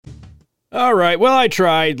All right. Well, I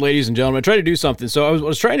tried, ladies and gentlemen. I tried to do something. So what I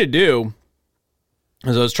was trying to do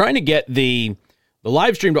is I was trying to get the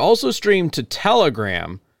live stream to also stream to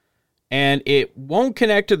Telegram, and it won't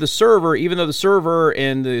connect to the server, even though the server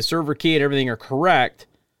and the server key and everything are correct.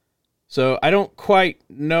 So I don't quite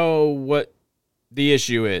know what the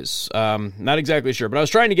issue is. Not exactly sure, but I was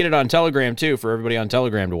trying to get it on Telegram too for everybody on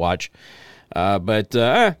Telegram to watch. But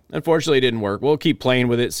unfortunately it didn't work. We'll keep playing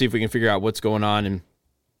with it, see if we can figure out what's going on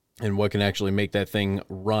and what can actually make that thing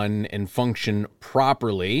run and function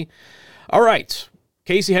properly. All right.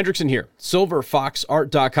 Casey Hendrickson here,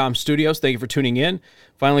 silverfoxart.com studios. Thank you for tuning in.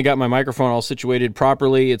 Finally got my microphone all situated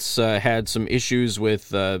properly. It's had some issues with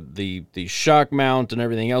the shock mount and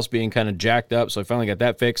everything else being kind of jacked up, so I finally got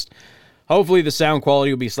that fixed. Hopefully the sound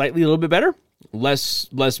quality will be slightly a little bit better, less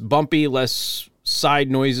bumpy, less side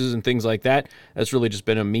noises and things like that. That's really just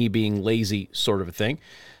been a me being lazy sort of a thing.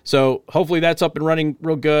 So hopefully that's up and running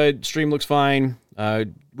real good. Stream looks fine.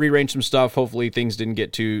 Rearranged some stuff. Hopefully things didn't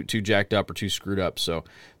get too jacked up or too screwed up. So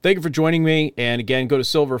thank you for joining me. And again, go to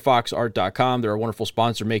silverfoxart.com. They're a wonderful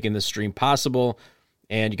sponsor making this stream possible.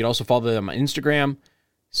 And you can also follow them on Instagram,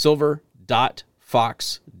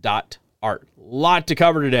 silver.fox.art. Lot to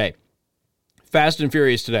cover today. Fast and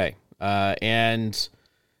Furious today. And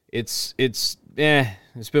it's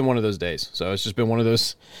been one of those days. So it's just been one of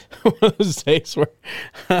those days where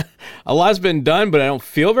a lot's been done, but I don't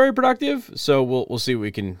feel very productive. So we'll see what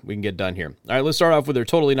we can get done here. All right, let's start off with They're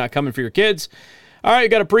Totally Not Coming for Your Kids. All right, you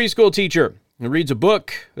got a preschool teacher who reads a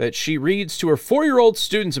book that she reads to her 4-year-old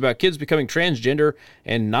students about kids becoming transgender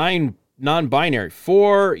and non-binary.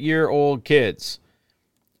 4-year-old kids.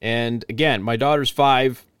 And again, my daughter's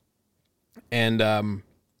 5, and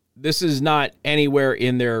this is not anywhere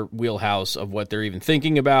in their wheelhouse of what they're even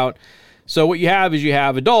thinking about. So what you have is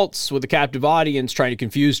adults with a captive audience trying to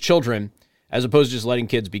confuse children as opposed to just letting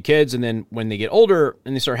kids be kids. And then when they get older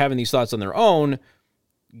and they start having these thoughts on their own,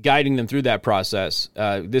 guiding them through that process.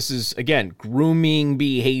 This is, again, grooming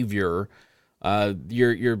behavior.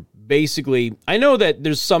 You're basically, I know that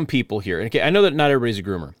there's some people here, okay, I know that not everybody's a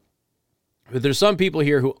groomer, but there's some people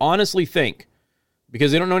here who honestly think,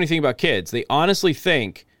 because they don't know anything about kids, they honestly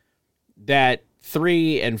think that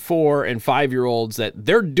 3 and 4 and 5-year-olds, that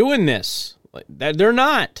they're doing this. That they're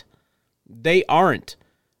not. They aren't.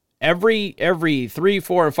 Every 3,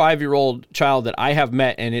 4, and 5-year-old child that I have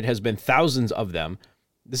met, and it has been thousands of them,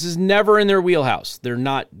 this is never in their wheelhouse. They're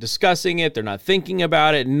not discussing it. They're not thinking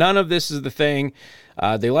about it. None of this is the thing.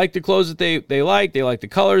 They like the clothes that they like. They like the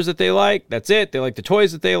colors that they like. That's it. They like the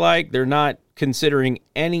toys that they like. They're not considering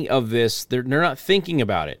any of this. They're not thinking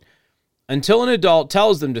about it. Until an adult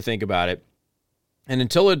tells them to think about it, and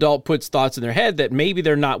until an adult puts thoughts in their head that maybe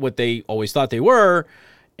they're not what they always thought they were,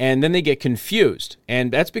 and then they get confused.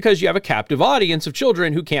 And that's because you have a captive audience of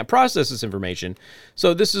children who can't process this information.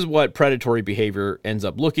 So this is what predatory behavior ends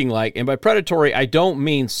up looking like. And by predatory, I don't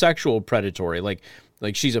mean sexual predatory, like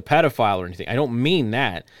she's a pedophile or anything. I don't mean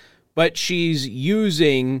that. But she's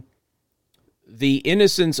using the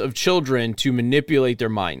innocence of children to manipulate their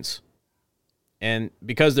minds. And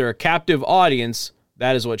because they're a captive audience,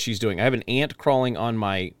 that is what she's doing. I have an ant crawling on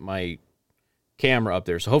my camera up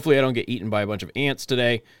there, so hopefully I don't get eaten by a bunch of ants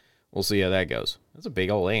today. We'll see how that goes. That's a big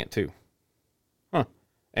old ant, too. Huh.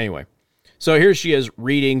 Anyway, so here she is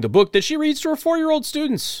reading the book that she reads to her 4-year-old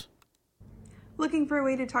students. Looking for a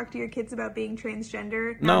way to talk to your kids about being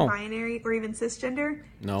transgender, No. non-binary, or even cisgender?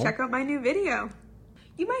 No. Check out my new video.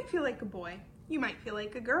 You might feel like a boy. You might feel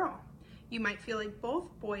like a girl. You might feel like both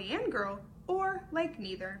boy and girl, or like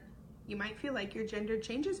neither. You might feel like your gender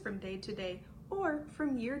changes from day to day or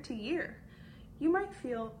from year to year. You might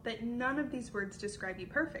feel that none of these words describe you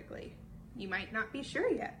perfectly. You might not be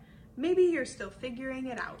sure yet. Maybe you're still figuring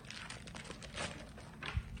it out.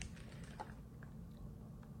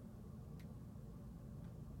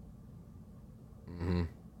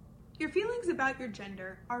 Your feelings about your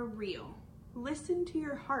gender are real. Listen to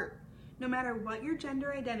your heart. No matter what your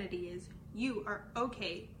gender identity is, you are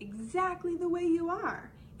okay exactly the way you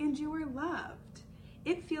are, and you are loved.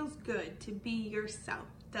 It feels good to be yourself,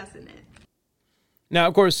 doesn't it? Now,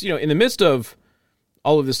 of course, in the midst of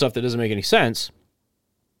all of this stuff that doesn't make any sense,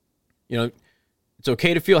 it's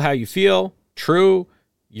okay to feel how you feel, true.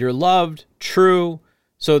 You're loved, true.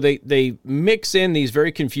 So they mix in these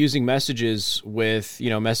very confusing messages with,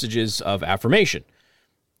 messages of affirmation.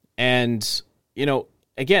 And,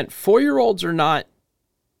 again, 4-year-olds are not,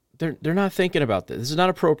 they're not thinking about this. This is not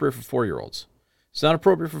appropriate for 4-year-olds. It's not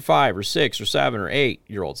appropriate for 5 or 6 or 7 or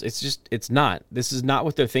 8-year-olds. It's not. This is not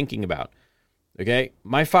what they're thinking about. Okay?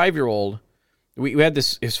 My 5-year-old, we had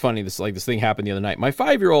this, it's funny, this thing happened the other night. My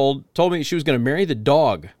 5-year-old told me she was going to marry the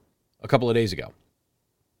dog a couple of days ago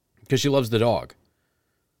because she loves the dog.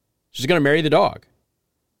 She's going to marry the dog.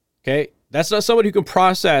 Okay? That's not somebody who can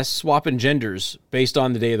process swapping genders based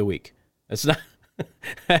on the day of the week. That's not,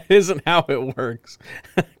 that isn't how it works.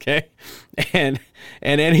 Okay? And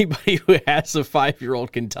anybody who has a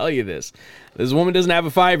 5-year-old can tell you this. This woman doesn't have a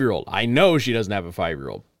 5-year-old. I know she doesn't have a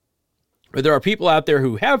 5-year-old. But there are people out there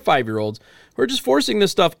who have 5-year-olds who are just forcing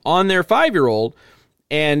this stuff on their 5-year-old.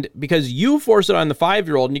 And because you force it on the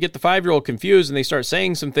 5-year-old and you get the 5-year-old confused and they start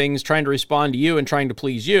saying some things, trying to respond to you and trying to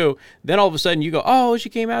please you, then all of a sudden you go, oh, she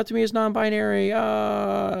came out to me as non-binary.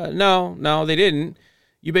 No, they didn't.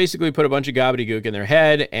 You basically put a bunch of gobbledygook in their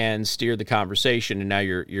head and steered the conversation. And now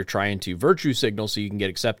you're trying to virtue signal so you can get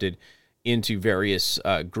accepted into various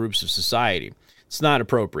groups of society. It's not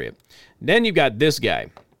appropriate. Then you've got this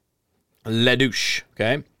guy, LaDouche,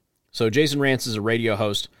 okay? So Jason Rantz is a radio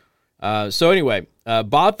host.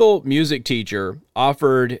 Bothell music teacher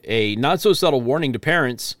offered a not-so-subtle warning to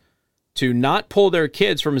parents to not pull their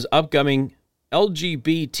kids from his upcoming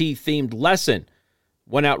LGBT-themed lesson.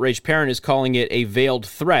 One outraged parent is calling it a veiled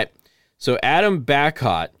threat. So Adam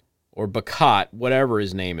Bacot, or Bacot, whatever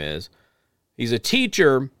his name is, he's a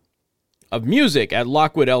teacher of music at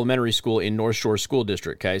Lockwood Elementary School in North Shore School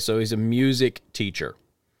District, okay? So he's a music teacher.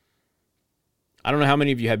 I don't know how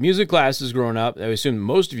many of you had music classes growing up. I assume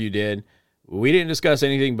most of you did. We didn't discuss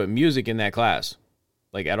anything but music in that class,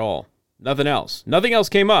 like at all. Nothing else. Nothing else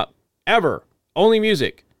came up, ever. Only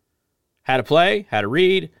music. How to play, how to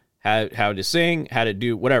read, how to sing, how to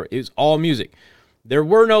do whatever. It was all music. There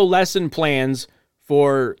were no lesson plans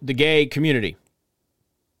for the gay community.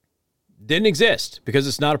 Didn't exist because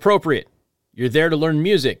it's not appropriate. You're there to learn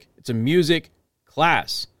music. It's a music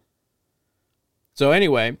class. So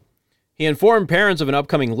anyway, he informed parents of an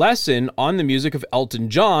upcoming lesson on the music of Elton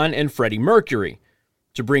John and Freddie Mercury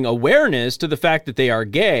to bring awareness to the fact that they are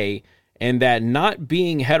gay and that not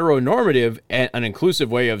being heteronormative, an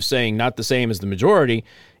inclusive way of saying not the same as the majority,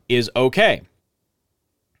 is okay.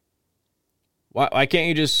 Why can't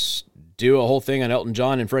you just do a whole thing on Elton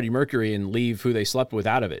John and Freddie Mercury and leave who they slept with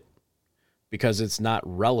out of it? Because it's not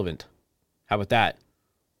relevant. How about that?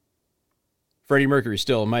 Freddie Mercury is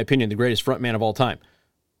still, in my opinion, the greatest frontman of all time.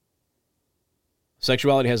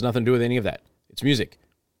 Sexuality has nothing to do with any of that. It's music.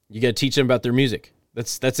 You got to teach them about their music.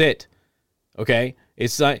 That's it. Okay?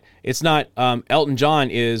 It's not Elton John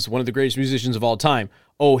is one of the greatest musicians of all time.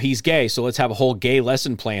 Oh, he's gay, so let's have a whole gay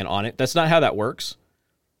lesson plan on it. That's not how that works.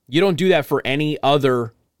 You don't do that for any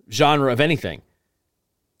other genre of anything.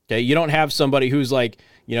 Okay? You don't have somebody who's like,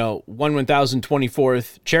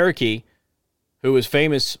 1/1024th Cherokee who was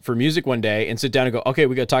famous for music one day and sit down and go, okay,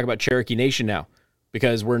 we got to talk about Cherokee Nation now,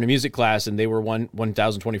 because we're in a music class and they were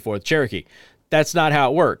 1,024th Cherokee. That's not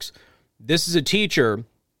how it works. This is a teacher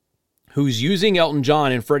who's using Elton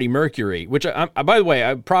John and Freddie Mercury, which, by the way,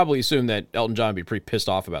 I probably assume that Elton John would be pretty pissed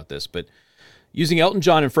off about this, but using Elton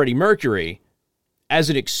John and Freddie Mercury as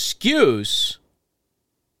an excuse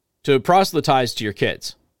to proselytize to your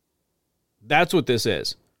kids. That's what this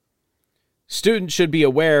is. Students should be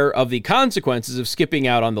aware of the consequences of skipping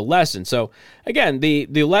out on the lesson. So, again, the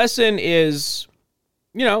lesson is,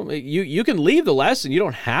 you can leave the lesson. You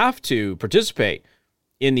don't have to participate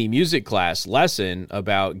in the music class lesson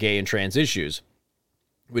about gay and trans issues,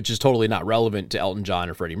 which is totally not relevant to Elton John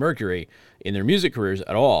or Freddie Mercury in their music careers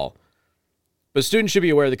at all. But students should be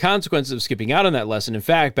aware of the consequences of skipping out on that lesson. In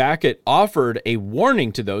fact, Bacot offered a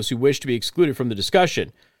warning to those who wish to be excluded from the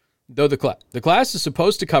discussion. Though the class is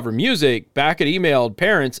supposed to cover music, Bacot emailed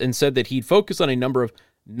parents and said that he'd focus on a number of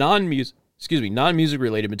non-music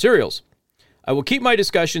related materials. I will keep my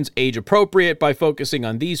discussions age appropriate by focusing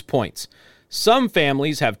on these points. Some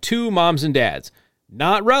families have 2 moms and dads,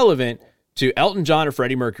 not relevant to Elton John or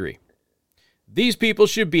Freddie Mercury. These people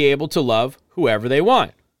should be able to love whoever they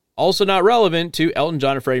want. Also not relevant to Elton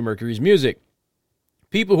John or Freddie Mercury's music.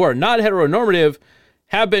 People who are not heteronormative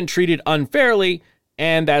have been treated unfairly,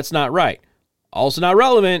 and that's not right. Also not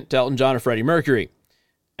relevant to Elton John or Freddie Mercury.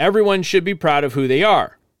 Everyone should be proud of who they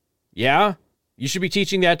are. Yeah, you should be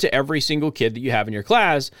teaching that to every single kid that you have in your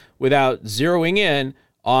class without zeroing in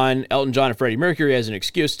on Elton John and Freddie Mercury as an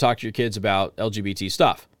excuse to talk to your kids about LGBT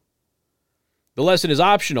stuff. The lesson is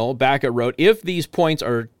optional, Bacot wrote. If these points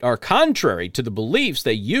are contrary to the beliefs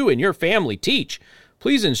that you and your family teach,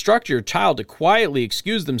 please instruct your child to quietly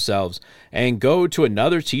excuse themselves and go to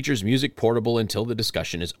another teacher's music portable until the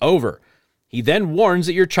discussion is over. He then warns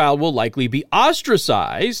that your child will likely be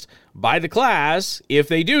ostracized by the class if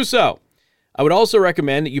they do so. I would also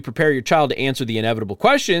recommend that you prepare your child to answer the inevitable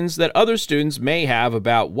questions that other students may have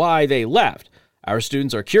about why they left. Our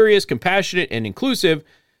students are curious, compassionate, and inclusive,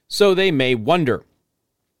 so they may wonder.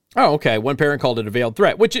 Oh, okay. One parent called it a veiled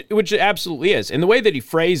threat, which it absolutely is. And the way that he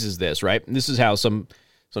phrases this, right? And this is how some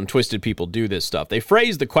twisted people do this stuff. They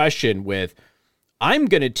phrase the question with, I'm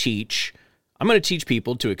going to teach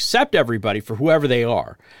people to accept everybody for whoever they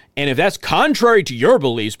are. And if that's contrary to your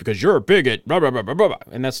beliefs because you're a bigot, blah, blah, blah, blah, blah, blah.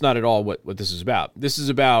 And that's not at all what this is about. This is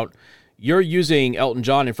about you're using Elton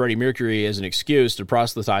John and Freddie Mercury as an excuse to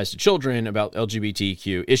proselytize to children about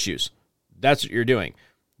LGBTQ issues. That's what you're doing.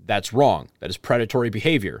 That's wrong. That is predatory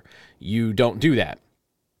behavior. You don't do that.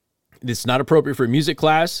 It's not appropriate for a music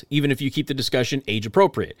class, even if you keep the discussion age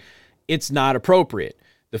appropriate. It's not appropriate.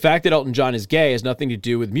 The fact that Elton John is gay has nothing to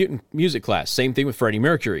do with music class. Same thing with Freddie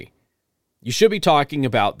Mercury. You should be talking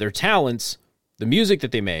about their talents, the music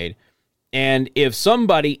that they made, and if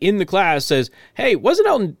somebody in the class says, "Hey,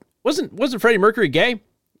 wasn't Freddie Mercury gay?"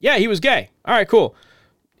 Yeah, he was gay. All right, cool.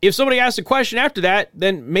 If somebody asks a question after that,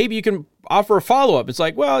 then maybe you can offer a follow-up. It's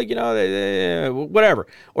like, well, whatever.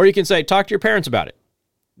 Or you can say, talk to your parents about it.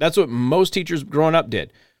 That's what most teachers growing up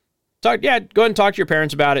did. Go ahead and talk to your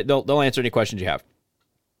parents about it. They'll answer any questions you have.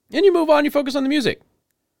 And you move on, you focus on the music.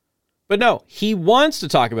 But no, he wants to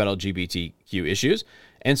talk about LGBTQ issues.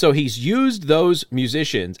 And so he's used those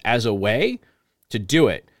musicians as a way to do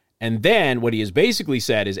it. And then what he has basically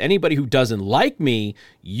said is anybody who doesn't like me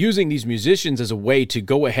using these musicians as a way to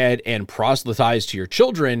go ahead and proselytize to your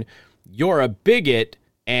children, you're a bigot.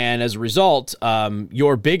 And as a result,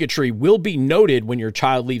 your bigotry will be noted when your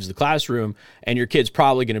child leaves the classroom, and your kid's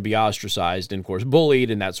probably going to be ostracized and, of course,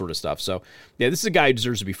 bullied and that sort of stuff. So, yeah, this is a guy who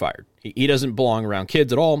deserves to be fired. He doesn't belong around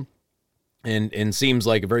kids at all and seems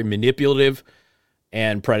like a very manipulative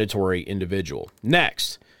and predatory individual.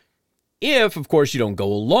 Next, if, of course, you don't go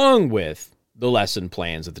along with the lesson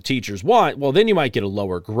plans that the teachers want, well, then you might get a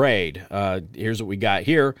lower grade. Here's what we got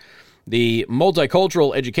here. The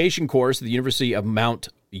Multicultural Education course at the University of Mount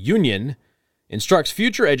Union instructs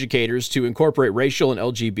future educators to incorporate racial and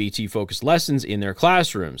LGBT-focused lessons in their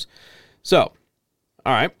classrooms. So,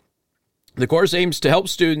 all right. The course aims to help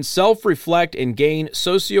students self-reflect and gain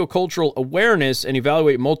sociocultural awareness and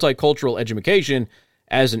evaluate multicultural education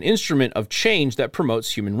as an instrument of change that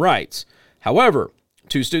promotes human rights. However,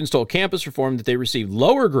 2 students told Campus Reform that they received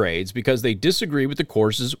lower grades because they disagree with the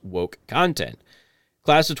course's woke content.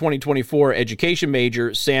 Class of 2024 education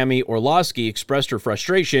major Sammy Orlowski expressed her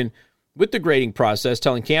frustration with the grading process,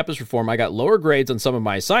 telling Campus Reform, I got lower grades on some of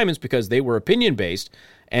my assignments because they were opinion-based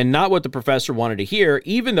and not what the professor wanted to hear,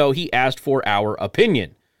 even though he asked for our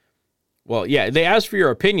opinion. Well, yeah, they asked for your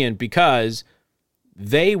opinion because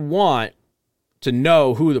they want to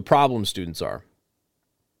know who the problem students are.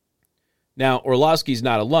 Now, Orlowski's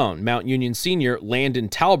not alone. Mount Union senior Landon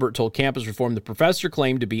Talbert told Campus Reform the professor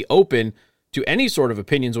claimed to be open to any sort of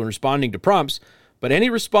opinions when responding to prompts, but any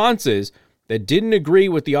responses that didn't agree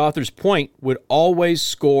with the author's point would always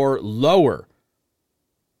score lower.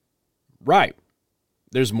 Right.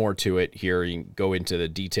 There's more to it here. You can go into the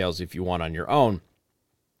details if you want on your own.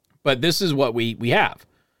 But this is what we have.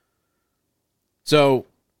 So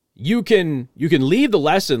you can leave the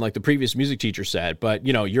lesson like the previous music teacher said, but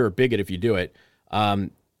you're a bigot if you do it.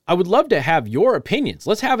 I would love to have your opinions.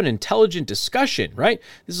 Let's have an intelligent discussion, right?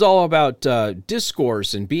 This is all about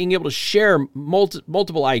discourse and being able to share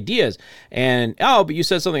multiple ideas. And, but you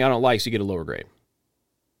said something I don't like, so you get a lower grade.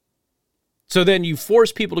 So then you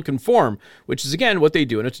force people to conform, which is, again, what they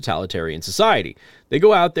do in a totalitarian society. They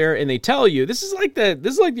go out there and they tell you, this is like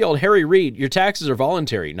the old Harry Reid, your taxes are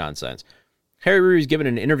voluntary nonsense. Harry Reid was given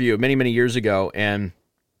an interview many, many years ago, and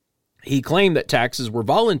he claimed that taxes were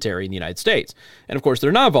voluntary in the United States. And of course,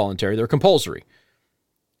 they're not voluntary, they're compulsory.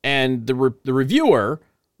 And the reviewer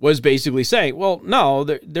was basically saying, well, no,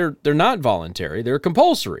 they're not voluntary, they're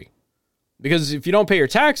compulsory. Because if you don't pay your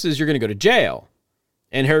taxes, you're going to go to jail.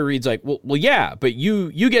 And Harry Reid's like, well, yeah, but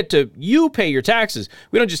you pay your taxes.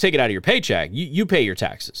 We don't just take it out of your paycheck. You pay your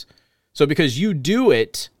taxes. So because you do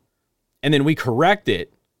it and then we correct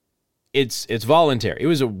it, it's voluntary. It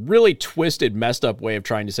was a really twisted, messed up way of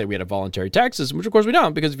trying to say we had a voluntary tax system, which of course we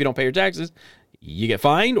don't, because if you don't pay your taxes, you get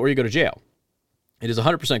fined or you go to jail. It is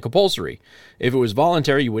 100% compulsory. If it was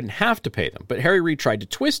voluntary, you wouldn't have to pay them. But Harry Reid tried to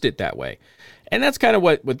twist it that way. And that's kind of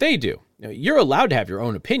what they do. You're allowed to have your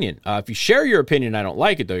own opinion. If you share your opinion and I don't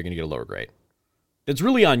like it, though, you're going to get a lower grade. That's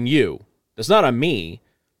really on you. That's not on me.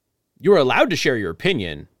 You're allowed to share your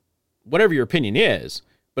opinion, whatever your opinion is.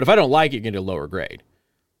 But if I don't like it, you're going to get a lower grade.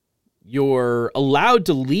 You're allowed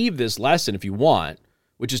to leave this lesson if you want,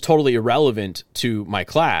 which is totally irrelevant to my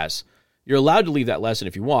class. You're allowed to leave that lesson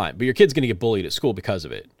if you want, but your kid's going to get bullied at school because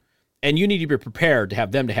of it. And you need to be prepared to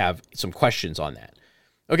have them to have some questions on that.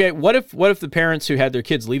 Okay, what if the parents who had their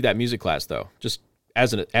kids leave that music class, though? Just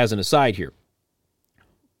as an aside here.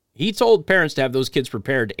 He told parents to have those kids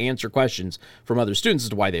prepared to answer questions from other students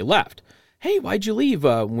as to why they left. Hey, why'd you leave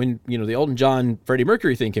when, the Elton John, Freddie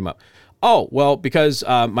Mercury thing came up? Oh, well, because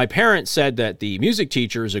my parents said that the music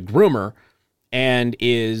teacher is a groomer and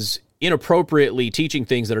is inappropriately teaching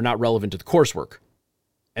things that are not relevant to the coursework.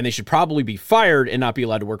 And they should probably be fired and not be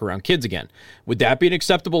allowed to work around kids again. Would that be an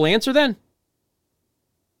acceptable answer then?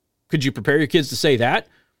 Could you prepare your kids to say that?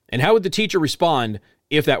 And how would the teacher respond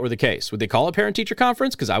if that were the case? Would they call a parent-teacher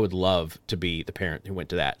conference? Because I would love to be the parent who went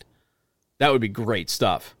to that. That would be great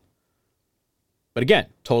stuff. But again,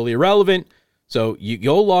 totally irrelevant. So you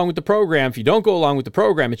go along with the program. If you don't go along with the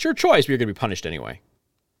program, it's your choice, but you're going to be punished anyway.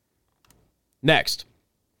 Next.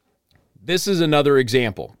 This is another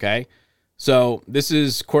example, okay? So this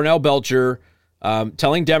is Cornell Belcher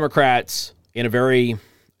telling Democrats in a very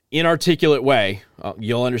inarticulate way,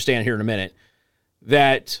 you'll understand here in a minute,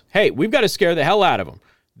 that, hey, we've got to scare the hell out of them.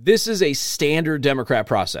 This is a standard Democrat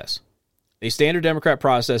process. A standard Democrat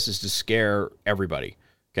process is to scare everybody,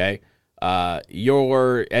 okay? As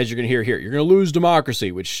you're going to hear here, you're going to lose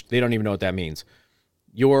democracy, which they don't even know what that means.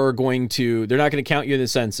 They're not going to count you in the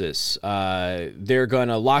census. They're going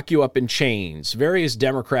to lock you up in chains. Various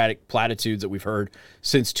Democratic platitudes that we've heard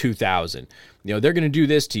since 2000. They're going to do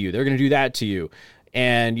this to you. They're going to do that to you.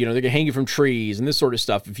 And, they're going to hang you from trees and this sort of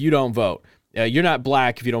stuff if you don't vote. You're not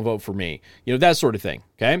black if you don't vote for me. That sort of thing,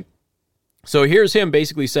 okay? So here's him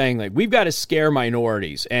basically saying, like, we've got to scare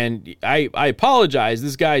minorities. And I apologize.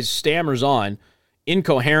 This guy stammers on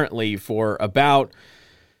incoherently for about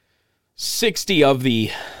 60 of the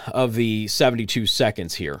 72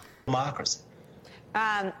 seconds here. Democracy.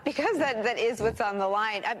 Because that is what's on the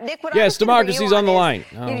line. Nick, yes, democracy's on the line.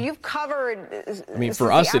 You've covered.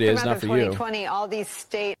 For us it is, not for you. 2020, all these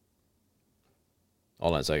states.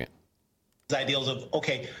 Hold on a second. Ideals of,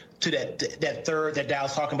 to that third that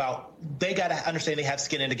Dow's talking about, they got to understand they have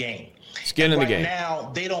skin in the game. Skin in the game. Right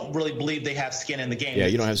now, they don't really believe they have skin in the game. Yeah,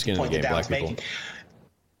 you don't have skin in the game, black people.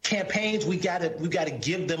 Campaigns, we got to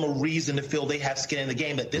give them a reason to feel they have skin in the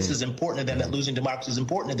game, that this is important to them, that losing democracy is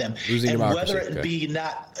important to them.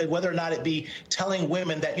 Whether or not it be telling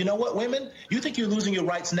women that, women, you think you're losing your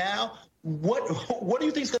rights now? What do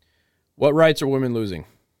you think? What rights are women losing?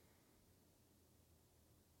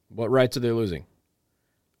 What rights are they losing?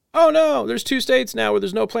 Oh, no, there's 2 states now where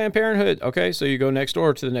there's no Planned Parenthood. Okay, so you go next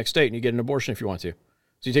door to the next state and you get an abortion if you want to.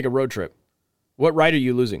 So you take a road trip. What right are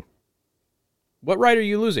you losing? What right are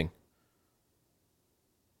you losing?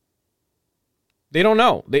 They don't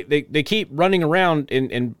know. They keep running around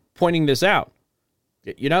and pointing this out.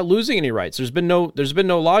 You're not losing any rights. There's been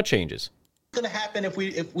no law changes. Going to happen if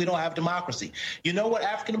we don't have democracy? You know what,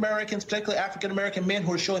 African Americans, particularly African American men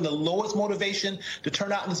who are showing the lowest motivation to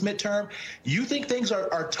turn out in this midterm, you think things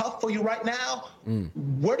are tough for you right now?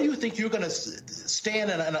 Where do you think you're going to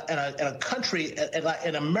stand in a country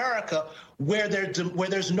in America where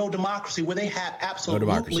there's no democracy, where they have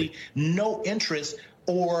absolutely no interest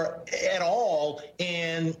or at all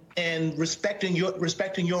in respecting your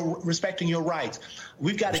rights?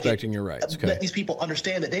 We've got to let these people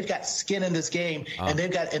understand that they've got skin in this game, and we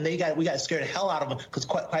got to scare the hell out of them, because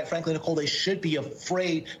quite frankly, Nicole, they should be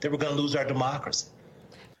afraid that we're going to lose our democracy.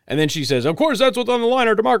 And then she says, "Of course, that's what's on the line.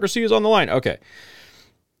 Our democracy is on the line." Okay.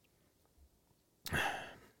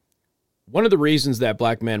 One of the reasons that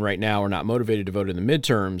black men right now are not motivated to vote in the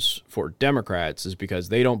midterms for Democrats is because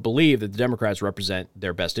they don't believe that the Democrats represent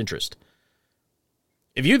their best interest.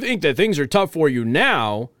 If you think that things are tough for you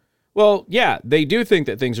now, well, yeah, they do think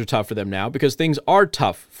that things are tough for them now, because things are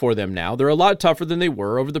tough for them now. They're a lot tougher than they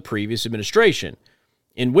were over the previous administration,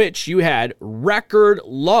 in which you had record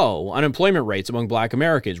low unemployment rates among black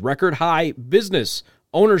Americans, record high business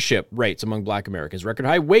ownership rates among black Americans, record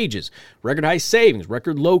high wages, record high savings,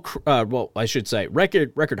 record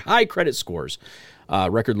high credit scores,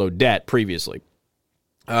 record low debt previously.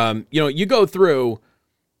 You go through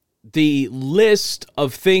the list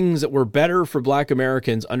of things that were better for black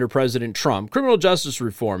Americans under President Trump: criminal justice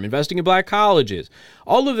reform, investing in black colleges,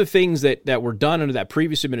 all of the things that were done under that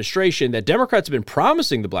previous administration that Democrats have been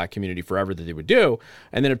promising the black community forever that they would do,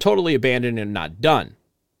 and then have totally abandoned and not done.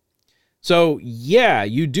 So, yeah,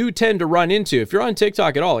 you do tend to run into, if you're on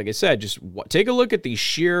TikTok at all, like I said, just take a look at the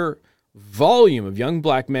sheer volume of young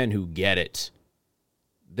black men who get it.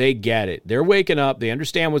 They get it. They're waking up. They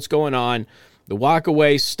understand what's going on. The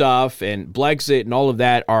walk-away stuff and Brexit and all of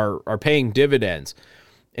that are paying dividends.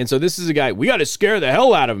 And so this is a guy, we got to scare the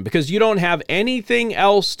hell out of him, because you don't have anything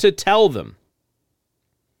else to tell them.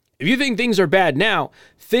 If you think things are bad now,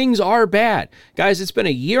 things are bad. Guys, it's been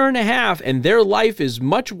a year and a half, and their life is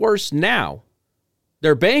much worse now.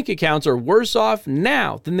 Their bank accounts are worse off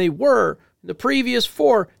now than they were the previous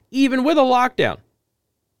 4 even with a lockdown.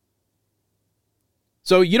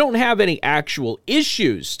 So you don't have any actual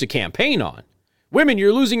issues to campaign on. Women,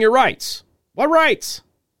 you're losing your rights. What rights?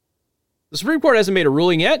 The Supreme Court hasn't made a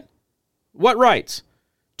ruling yet. What rights?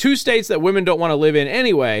 2 states that women don't want to live in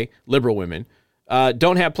anyway, liberal women,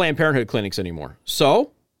 don't have Planned Parenthood clinics anymore.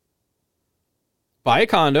 So, buy a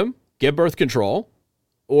condom, get birth control,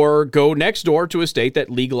 or go next door to a state that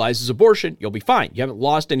legalizes abortion. You'll be fine. You haven't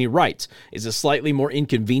lost any rights. Is it slightly more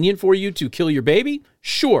inconvenient for you to kill your baby?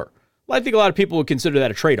 Sure. Well, I think a lot of people would consider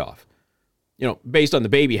that a trade-off, based on the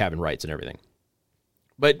baby having rights and everything.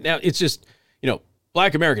 But now it's just,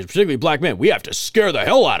 black Americans, particularly black men, we have to scare the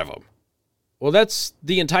hell out of them. Well, that's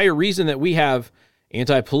the entire reason that we have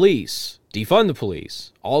anti-police, defund the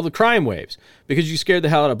police, all the crime waves, because you scared the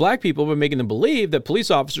hell out of black people by making them believe that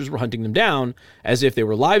police officers were hunting them down as if they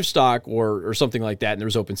were livestock or something like that, and there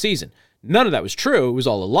was open season. None of that was true. It was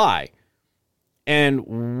all a lie.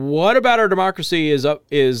 And what about our democracy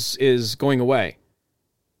is going away?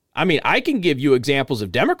 I mean, I can give you examples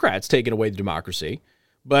of Democrats taking away the democracy,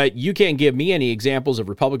 but you can't give me any examples of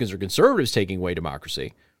Republicans or conservatives taking away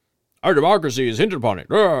democracy. Our democracy is hinted upon it.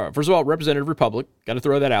 First of all, representative republic. Got to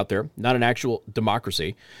throw that out there. Not an actual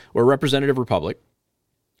democracy. We're a representative republic.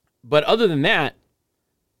 But other than that,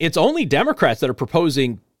 it's only Democrats that are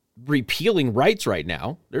proposing repealing rights right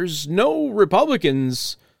now. There's no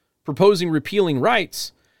Republicans proposing repealing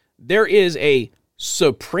rights. There is a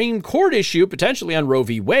Supreme Court issue potentially on Roe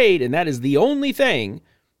v. Wade, and that is the only thing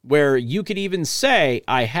where you could even say,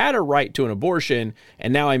 I had a right to an abortion,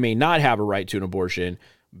 and now I may not have a right to an abortion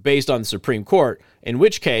based on the Supreme Court, in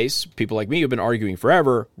which case, people like me have been arguing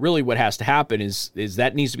forever, really what has to happen is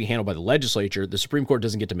that needs to be handled by the legislature. The Supreme Court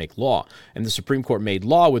doesn't get to make law, and the Supreme Court made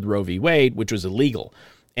law with Roe v. Wade, which was illegal,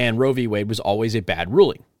 and Roe v. Wade was always a bad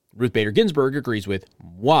ruling. Ruth Bader Ginsburg agrees with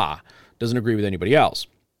moi, doesn't agree with anybody else.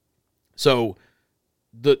 So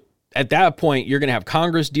at that point, you're going to have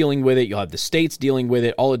Congress dealing with it. You'll have the states dealing with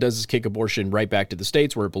it. All it does is kick abortion right back to the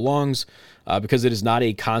states where it belongs because it is not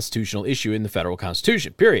a constitutional issue in the federal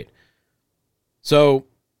constitution, period. So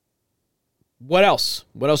what else?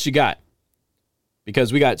 What else you got?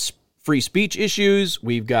 Because we got free speech issues.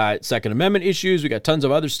 We've got Second Amendment issues. We got tons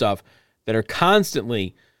of other stuff that are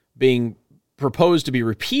constantly being proposed to be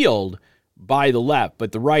repealed by the left,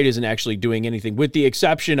 but the right isn't actually doing anything with the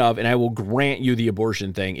exception of, and I will grant you the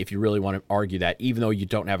abortion thing if you really want to argue that, even though you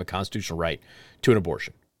don't have a constitutional right to an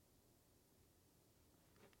abortion.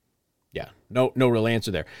 Yeah, no real answer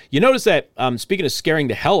there. You notice that, speaking of scaring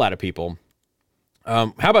the hell out of people,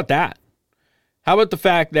 how about that? How about the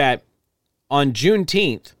fact that on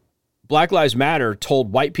Juneteenth, Black Lives Matter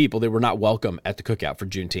told white people they were not welcome at the cookout for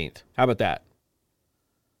Juneteenth? How about that?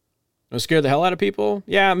 Scare the hell out of people?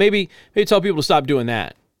 Yeah, maybe tell people to stop doing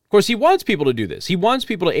that. Of course, he wants people to do this. He wants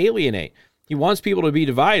people to alienate. He wants people to be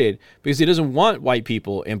divided because he doesn't want white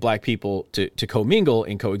people and black people to commingle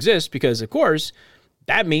and coexist because, of course,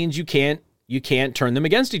 that means you can't turn them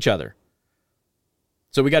against each other.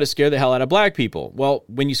 So we got to scare the hell out of black people. Well,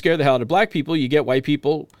 when you scare the hell out of black people, you get white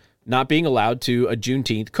people not being allowed to a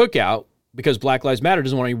Juneteenth cookout because Black Lives Matter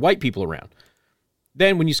doesn't want any white people around.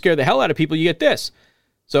 Then when you scare the hell out of people, you get this.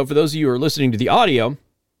 So for those of you who are listening to the audio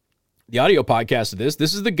podcast of this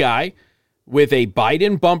is the guy with a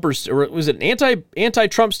Biden bumper, or was it an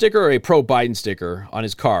anti-Trump sticker or a pro-Biden sticker on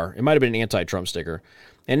his car? It might have been an anti-Trump sticker.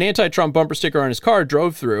 An anti-Trump bumper sticker on his car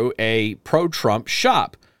drove through a pro-Trump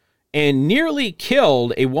shop and nearly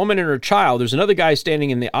killed a woman and her child. There's another guy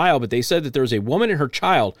standing in the aisle, but they said that there was a woman and her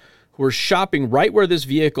child who were shopping right where this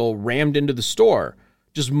vehicle rammed into the store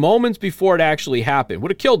just moments before it actually happened.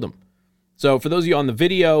 Would have killed them. So for those of you on the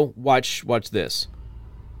video, watch this.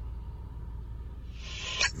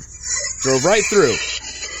 Drove right through.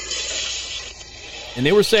 And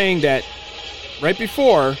they were saying that right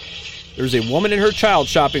before, there was a woman and her child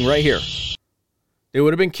shopping right here. They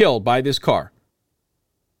would have been killed by this car.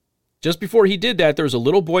 Just before he did that, there was a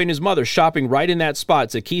little boy and his mother shopping right in that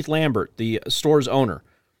spot. It's Keith Lambert, the store's owner.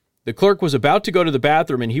 The clerk was about to go to the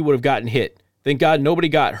bathroom and he would have gotten hit. Thank God nobody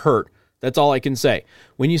got hurt. That's all I can say.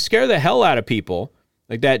 When you scare the hell out of people,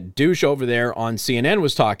 like that douche over there on CNN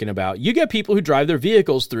was talking about, you get people who drive their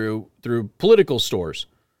vehicles through political stores.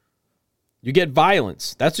 You get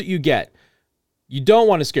violence. That's what you get. You don't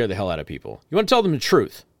want to scare the hell out of people. You want to tell them the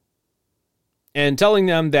truth. And telling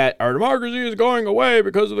them that our democracy is going away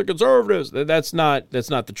because of the conservatives, that's not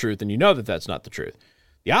the truth, and you know that that's not the truth.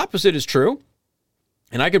 The opposite is true,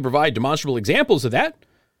 and I could provide demonstrable examples of that.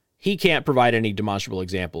 He can't provide any demonstrable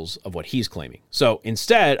examples of what he's claiming. So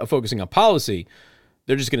instead of focusing on policy,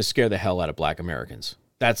 they're just going to scare the hell out of black Americans.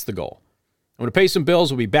 That's the goal. I'm going to pay some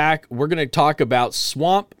bills. We'll be back. We're going to talk about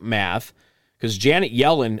swamp math because Janet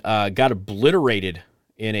Yellen got obliterated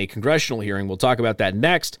in a congressional hearing. We'll talk about that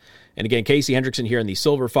next. And again, Casey Hendrickson here in the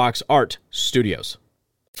Silver Fox Art Studios.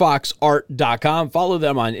 foxart.com. Follow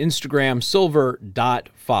them on Instagram,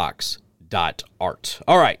 silver.fox.art.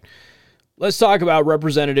 All right, let's talk about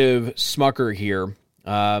Representative Smucker here.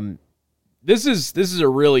 This is a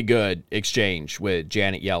really good exchange with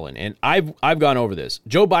Janet Yellen, and I've gone over this.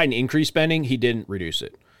 Joe Biden increased spending; he didn't reduce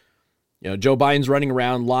it. Joe Biden's running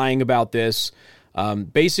around lying about this.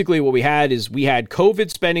 Basically, what we had COVID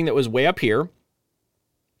spending that was way up here,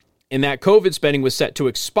 and that COVID spending was set to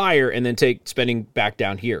expire and then take spending back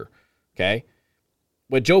down here. Okay,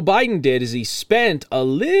 what Joe Biden did is he spent a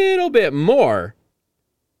little bit more.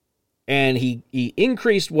 And he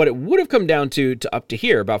increased what it would have come down to up to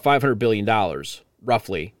here, about $500 billion,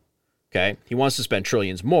 roughly. Okay. He wants to spend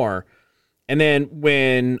trillions more. And then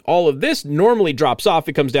when all of this normally drops off,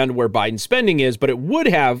 it comes down to where Biden's spending is, but it would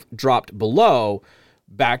have dropped below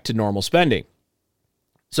back to normal spending.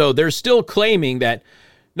 So they're still claiming that,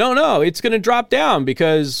 no, it's going to drop down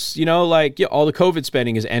because, all the COVID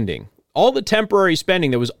spending is ending. All the temporary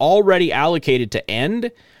spending that was already allocated to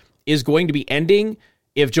end is going to be ending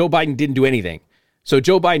if Joe Biden didn't do anything. So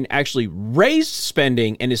Joe Biden actually raised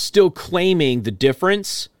spending and is still claiming the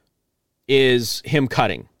difference is him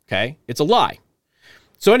cutting. Okay. It's a lie.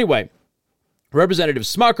 So anyway, Representative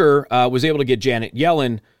Smucker was able to get Janet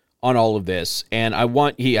Yellen on all of this. And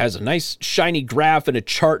he has a nice shiny graph and a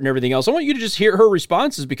chart and everything else. I want you to just hear her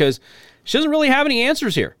responses because she doesn't really have any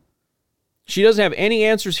answers here. She doesn't have any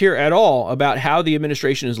answers here at all about how the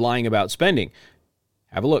administration is lying about spending.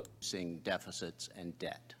 Have a look. Seeing deficits and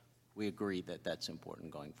debt. We agree that that's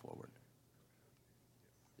important going forward.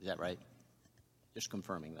 Is that right? Just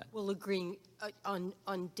confirming that. Well, agreeing on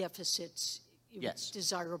deficits, yes, it's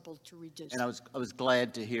desirable to reduce. And I was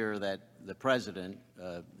glad to hear that the president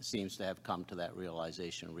seems to have come to that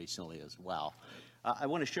realization recently as well. I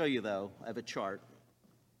want to show you, though, I have a chart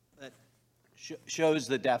that shows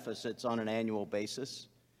the deficits on an annual basis.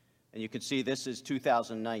 And you can see this is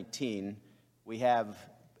 2019. We have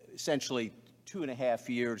essentially 2.5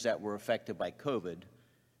 years that were affected by COVID,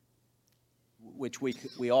 which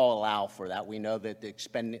we all allow for that. We know that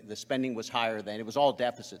the spending was higher than, it was all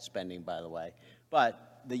deficit spending, by the way.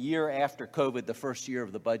 But the year after COVID, the first year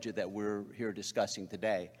of the budget that we're here discussing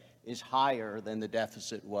today, is higher than the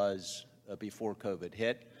deficit was before COVID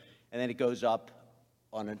hit. And then it goes up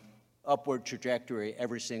on an upward trajectory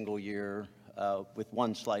every single year, with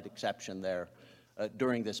one slight exception there.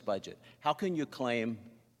 During this budget. How can you claim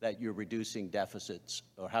that you're reducing deficits,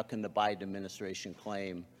 or how can the Biden administration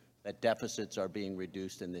claim that deficits are being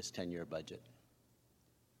reduced in this 10-year budget?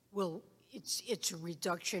 Well, it's a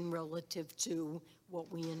reduction relative to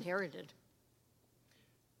what we inherited.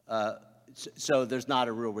 So there's not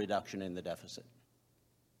a real reduction in the deficit?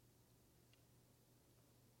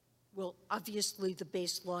 Well, obviously the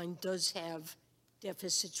baseline does have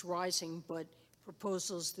deficits rising, but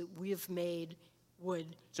proposals that we have made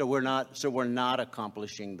would. So we're not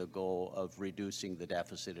accomplishing the goal of reducing the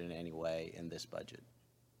deficit in any way in this budget.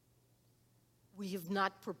 We have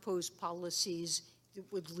not proposed policies that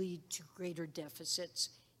would lead to greater deficits,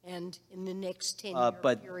 and in the next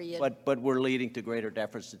 10-year period. But we're leading to greater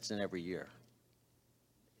deficits in every year.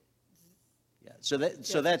 Yeah. So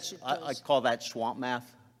that's I call that swamp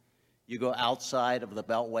math. You go outside of the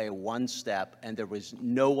Beltway one step, and there was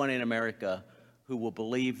no one in America who will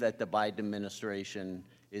believe that the Biden administration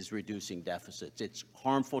is reducing deficits. It's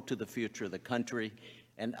harmful to the future of the country,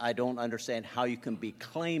 and I don't understand how you can be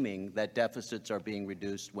claiming that deficits are being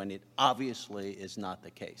reduced when it obviously is not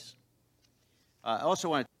the case. I also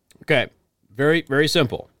want to... Okay, very, very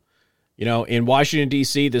simple. In Washington,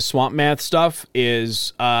 D.C., the swamp math stuff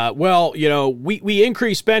is, we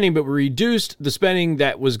increased spending, but we reduced the spending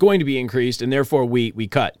that was going to be increased, and therefore we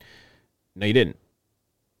cut. No, you didn't.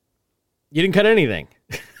 You didn't cut anything.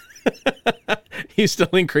 You still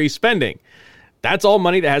increased spending. That's all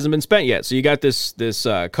money that hasn't been spent yet. So you got this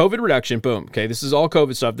COVID reduction. Boom. Okay, this is all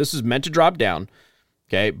COVID stuff. This is meant to drop down.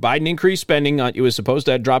 Okay, Biden increased spending on. It was supposed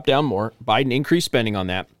to drop down more. Biden increased spending on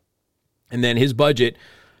that, and then his budget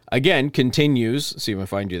again continues. Let's see if I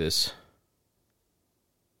find you this.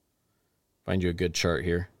 Find you a good chart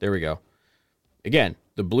here. There we go. Again.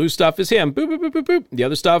 The blue stuff is him. Boop, boop, boop, boop, boop. The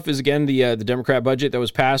other stuff is, again, the Democrat budget that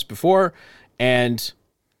was passed before, and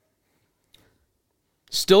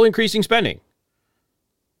still increasing spending.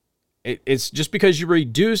 It's just because you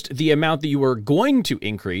reduced the amount that you were going to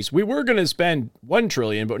increase. We were going to spend $1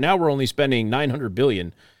 trillion, but now we're only spending $900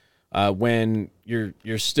 billion when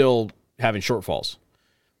you're still having shortfalls.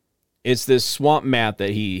 It's this swamp map that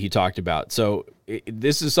he talked about. So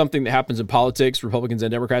this is something that happens in politics. Republicans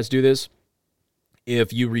and Democrats do this.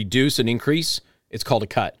 If you reduce an increase, it's called a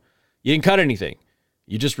cut. You didn't cut anything.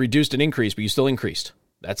 You just reduced an increase, but you still increased.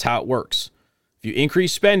 That's how it works. If you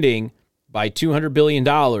increase spending by $200 billion,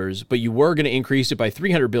 but you were going to increase it by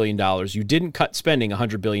 $300 billion, you didn't cut spending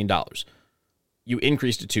 $100 billion. You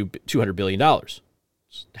increased it to $200 billion. That's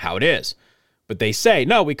how it is. But they say,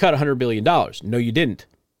 no, we cut $100 billion. No, you didn't.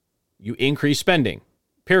 You increased spending,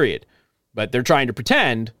 period. But they're trying to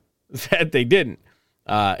pretend that they didn't.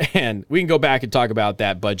 And we can go back and talk about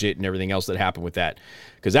that budget and everything else that happened with that,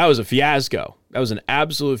 because that was a fiasco. That was an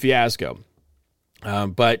absolute fiasco.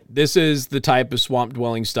 But this is the type of swamp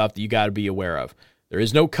dwelling stuff that you got to be aware of. There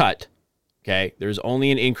is no cut. Okay. There's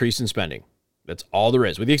only an increase in spending. That's all there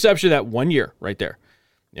is, with the exception of that 1 year right there.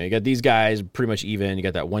 You got these guys pretty much even. You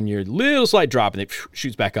got that 1 year little slight drop, and it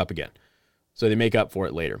shoots back up again. So they make up for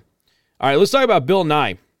it later. All right, let's talk about Bill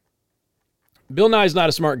Nye. Bill Nye is not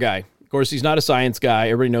a smart guy. Of course, he's not a science guy.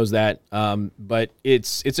 Everybody knows that. But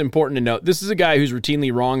it's important to note, this is a guy who's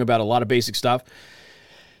routinely wrong about a lot of basic stuff.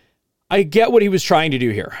 I get what he was trying to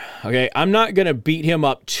do here. Okay, I'm not going to beat him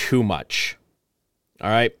up too much. All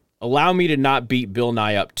right, allow me to not beat Bill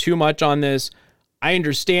Nye up too much on this. I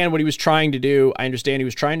understand what he was trying to do. I understand he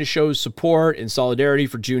was trying to show support and solidarity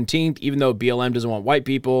for Juneteenth, even though BLM doesn't want white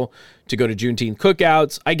people to go to Juneteenth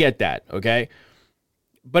cookouts. I get that, okay?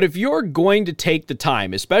 But if you're going to take the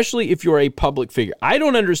time, especially if you're a public figure, I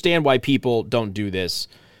don't understand why people don't do this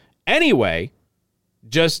anyway,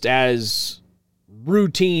 just as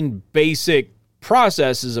routine, basic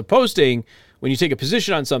processes of posting. When you take a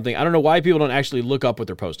position on something, I don't know why people don't actually look up what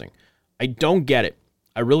they're posting. I don't get it.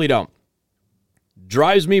 I really don't.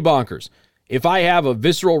 Drives me bonkers. If I have a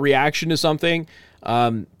visceral reaction to something,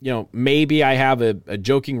 maybe I have a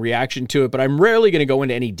joking reaction to it, but I'm rarely going to go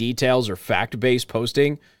into any details or fact-based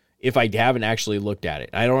posting if I haven't actually looked at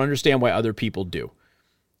it. I don't understand why other people do.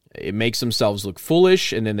 It makes themselves look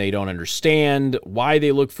foolish, and then they don't understand why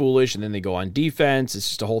they look foolish, and then they go on defense. It's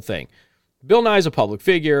just a whole thing. Bill Nye is a public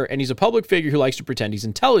figure, and he's a public figure who likes to pretend he's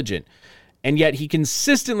intelligent, and yet he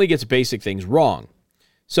consistently gets basic things wrong.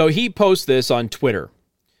 So he posts this on Twitter.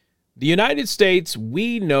 The United States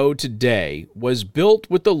we know today was built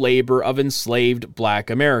with the labor of enslaved black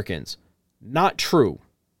Americans. Not true.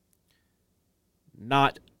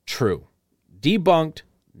 Not true. Debunked.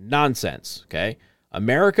 Nonsense. Okay?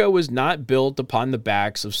 America was not built upon the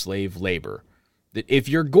backs of slave labor. That if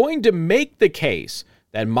you're going to make the case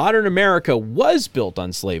that modern America was built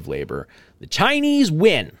on slave labor, the Chinese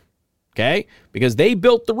win. Okay? Because they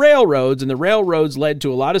built the railroads, and the railroads led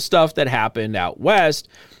to a lot of stuff that happened out west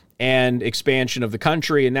and expansion of the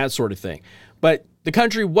country and that sort of thing. But the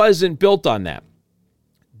country wasn't built on that.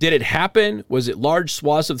 Did it happen? Was it large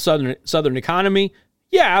swaths of the southern economy?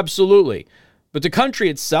 Yeah, absolutely. But the country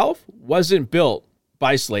itself wasn't built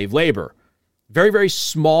by slave labor. Very, very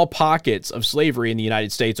small pockets of slavery in the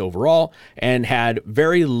United States overall, and had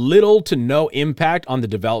very little to no impact on the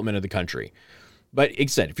development of the country. But like I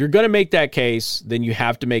said, if you're going to make that case, then you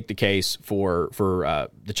have to make the case for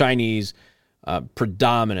the Chinese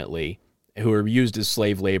predominantly, who are used as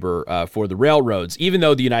slave labor for the railroads. Even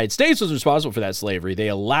though the United States was responsible for that slavery, they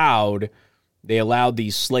allowed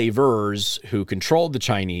these slavers who controlled the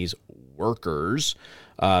Chinese workers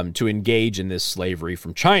to engage in this slavery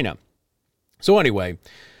from China. So anyway,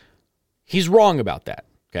 he's wrong about that.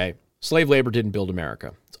 Okay, slave labor didn't build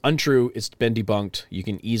America. It's untrue. It's been debunked. You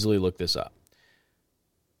can easily look this up.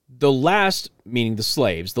 The last, meaning the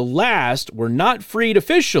slaves, the last were not freed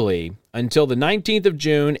officially until the 19th of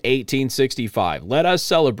June, 1865. Let us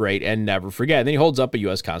celebrate and never forget. And then he holds up a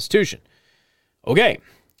U.S. Constitution. Okay.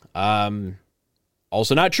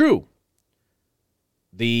 Also not true.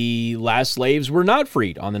 The last slaves were not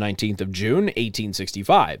freed on the 19th of June,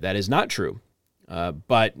 1865. That is not true.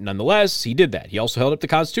 But nonetheless, he did that. He also held up the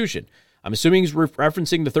Constitution. I'm assuming he's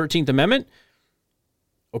referencing the 13th Amendment.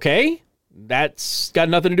 Okay. That's got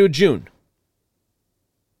nothing to do with June.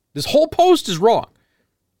 This whole post is wrong.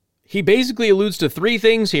 He basically alludes to three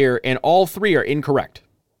things here, and all three are incorrect.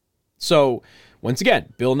 So, once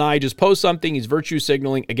again, Bill Nye just posts something. He's virtue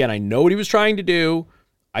signaling. Again, I know what he was trying to do.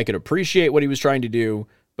 I could appreciate what he was trying to do,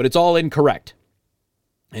 but it's all incorrect.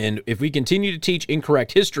 And if we continue to teach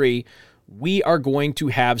incorrect history, we are going to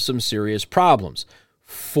have some serious problems.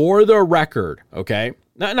 For the record, okay?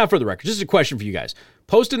 Not for the record, just a question for you guys.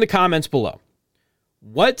 Post in the comments below.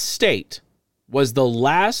 What state was the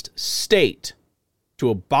last state to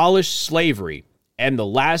abolish slavery and the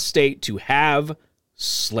last state to have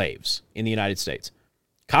slaves in the United States?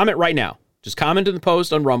 Comment right now. Just comment in the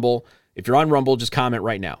post on Rumble. If you're on Rumble, just comment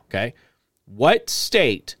right now, okay? What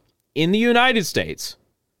state in the United States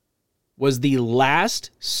was the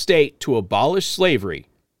last state to abolish slavery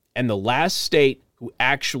and the last state who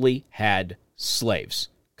actually had slaves?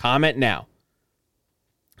 Comment now.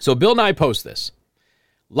 So Bill Nye posts this.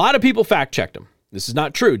 A lot of people fact-checked him. This is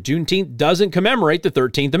not true. Juneteenth doesn't commemorate the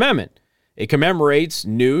 13th Amendment. It commemorates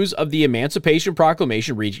news of the Emancipation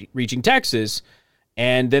Proclamation reaching Texas,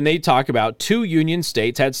 and then they talk about 2 Union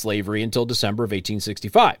states had slavery until December of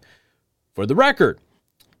 1865. For the record,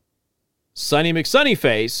 Sonny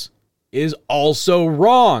McSunnyface is also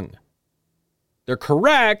wrong. They're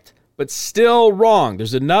correct, but still wrong.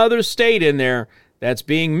 There's another state in there that's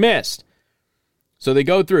being missed. So they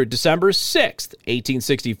go through December 6th,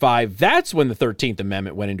 1865. That's when the 13th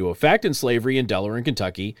Amendment went into effect, and slavery in Delaware and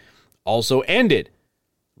Kentucky also ended.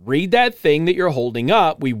 Read that thing that you're holding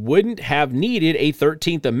up. We wouldn't have needed a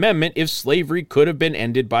 13th Amendment if slavery could have been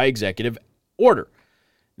ended by executive order.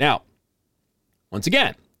 Now, once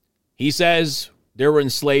again, he says there were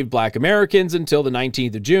enslaved black Americans until the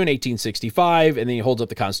 19th of June, 1865, and then he holds up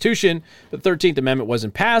the Constitution. The 13th Amendment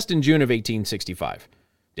wasn't passed in June of 1865.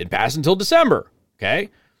 Didn't pass until December.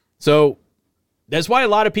 Okay, so that's why a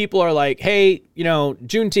lot of people are like, hey,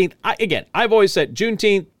 Juneteenth. I've always said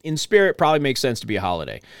Juneteenth in spirit probably makes sense to be a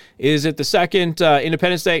holiday. Is it the second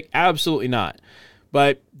Independence Day? Absolutely not.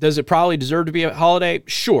 But does it probably deserve to be a holiday?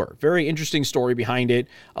 Sure. Very interesting story behind it.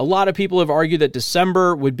 A lot of people have argued that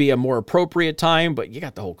December would be a more appropriate time, but you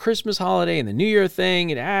got the whole Christmas holiday and the New Year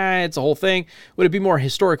thing, and it's a whole thing. Would it be more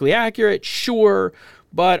historically accurate? Sure.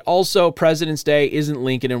 But also President's Day isn't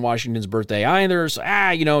Lincoln and Washington's birthday either. So,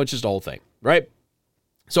 it's just a whole thing, right?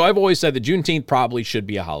 So I've always said that Juneteenth probably should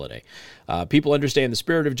be a holiday. People understand the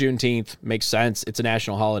spirit of Juneteenth. Makes sense. It's a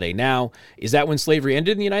national holiday now. Is that when slavery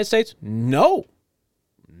ended in the United States? No,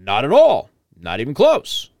 not at all. Not even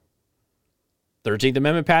close. 13th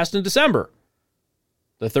Amendment passed in December.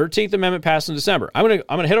 The 13th Amendment passed in December. I'm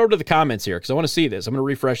gonna head over to the comments here because I want to see this. I'm going to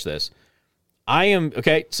refresh this.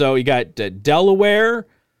 Okay, so you got Delaware.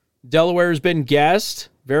 Delaware's been guessed.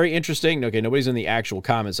 Very interesting. Okay, nobody's in the actual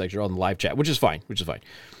comment section or on the live chat, which is fine.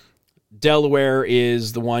 Delaware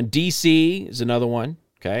is the one. D.C. is another one.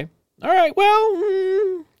 Okay. All right,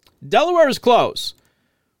 well, Delaware is close.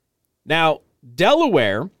 Now,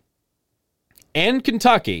 Delaware and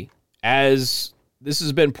Kentucky, as this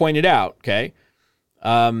has been pointed out, okay,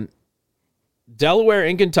 Delaware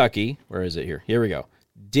and Kentucky, where is it here? Here we go.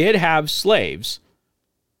 Did have slaves.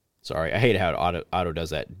 Sorry, I hate how auto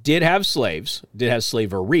does that. Did have slaves. Did have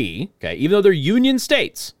slavery. Okay, even though they're Union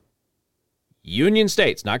states. Union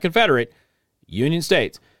states, not Confederate. Union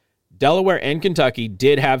states. Delaware and Kentucky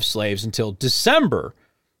did have slaves until December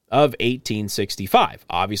of 1865.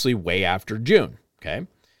 Obviously, way after June. Okay.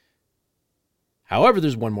 However,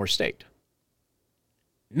 there's one more state.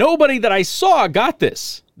 Nobody that I saw got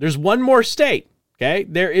this. There's one more state. Okay,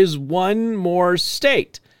 there is one more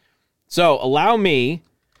state. So allow me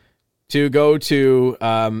to go to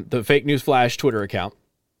the Fake News Flash Twitter account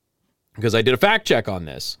because I did a fact check on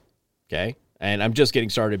this. Okay, and I'm just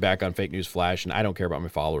getting started back on Fake News Flash, and I don't care about my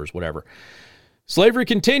followers, whatever. Slavery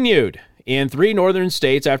continued in 3 northern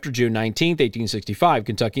states after June 19th, 1865.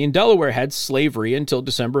 Kentucky and Delaware had slavery until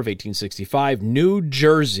December of 1865. New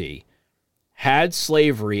Jersey had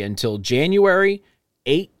slavery until January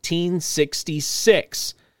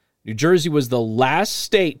 1866. New Jersey was the last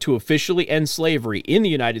state to officially end slavery in the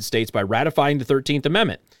United States by ratifying the 13th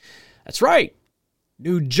Amendment. That's right.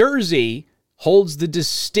 New Jersey holds the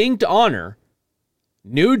distinct honor,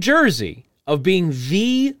 New Jersey, of being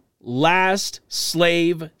the last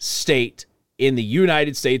slave state in the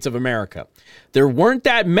United States of America. There weren't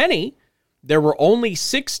that many. There were only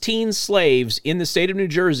 16 slaves in the state of New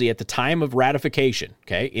Jersey at the time of ratification,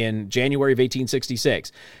 okay, in January of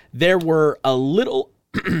 1866. There were a little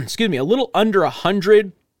under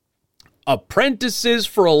 100 apprentices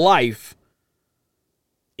for life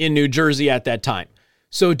in New Jersey at that time.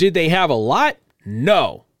 So did they have a lot?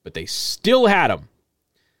 No, but they still had them.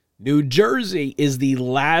 New Jersey is the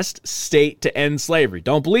last state to end slavery.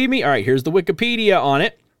 Don't believe me? All right, here's the Wikipedia on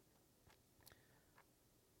it.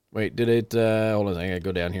 Wait, did it? Hold on a second. I gotta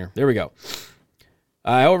go down here. There we go.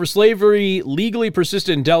 However, slavery legally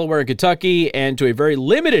persisted in Delaware and Kentucky, and to a very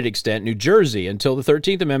limited extent, New Jersey, until the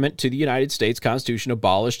 13th Amendment to the United States Constitution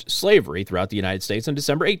abolished slavery throughout the United States on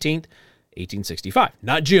December 18th, 1865.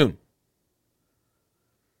 Not June.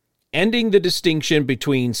 Ending the distinction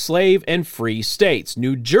between slave and free states.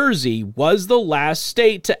 New Jersey was the last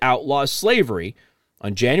state to outlaw slavery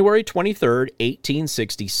on January 23rd,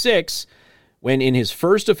 1866, when in his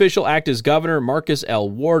first official act as governor, Marcus L.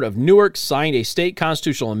 Ward of Newark signed a state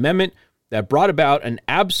constitutional amendment that brought about an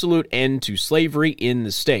absolute end to slavery in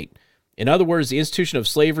the state. In other words, the institution of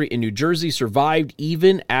slavery in New Jersey survived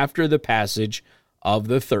even after the passage of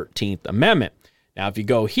the 13th Amendment. Now, if you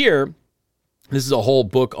go here, this is a whole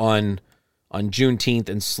book on Juneteenth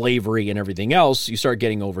and slavery and everything else. You start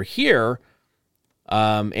getting over here,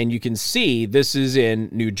 and you can see this is in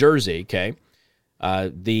New Jersey, okay?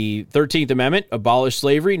 The 13th Amendment abolished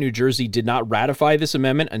slavery. New Jersey did not ratify this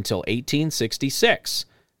amendment until 1866.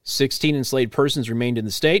 16 enslaved persons remained in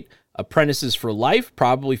the state. Apprentices for life,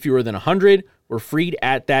 probably fewer than 100, were freed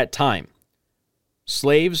at that time.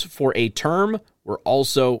 Slaves for a term were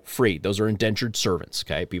also freed. Those are indentured servants,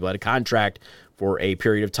 okay? People had a contract for a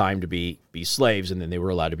period of time to be slaves, and then they were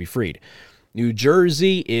allowed to be freed. New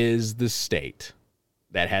Jersey is the state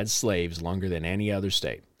that had slaves longer than any other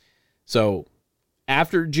state. So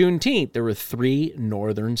after Juneteenth, there were 3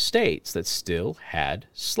 northern states that still had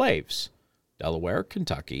slaves. Delaware,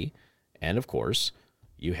 Kentucky, and of course,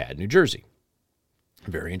 you had New Jersey.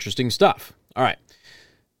 Very interesting stuff. All right.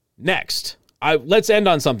 Next, let's end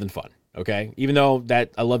on something fun, okay? Even though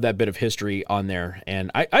that I love that bit of history on there.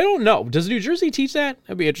 And I don't know. Does New Jersey teach that?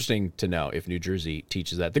 It'd be interesting to know if New Jersey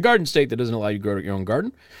teaches that. The garden state that doesn't allow you to grow your own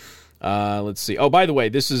garden. Let's see. Oh, by the way,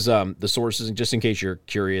 this is the sources, and just in case you're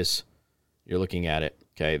curious, you're looking at it.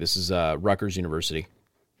 Okay, this is Rutgers University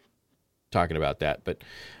talking about that. But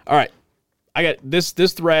all right. I got this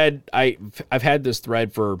thread. I've had this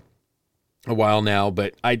thread for a while now,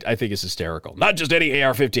 but I think it's hysterical. Not just any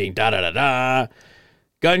AR-15. Da-da-da-da.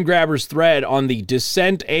 Gun grabbers thread on the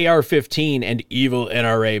Dissent AR-15 and evil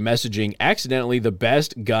NRA messaging. Accidentally the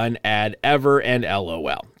best gun ad ever and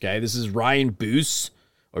LOL. Okay, this is Ryan Boose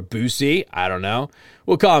or Boosie. I don't know.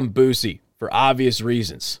 We'll call him Boosie for obvious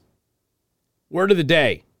reasons. Word of the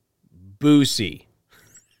day. Boosie.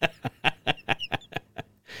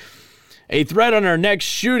 A thread on our next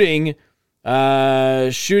shooting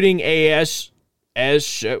AS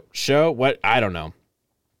show. What? I don't know.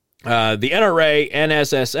 The NRA,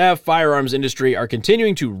 NSSF, firearms industry are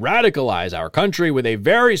continuing to radicalize our country with a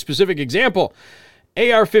very specific example.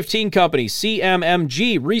 AR-15 company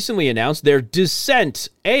CMMG recently announced their Dissent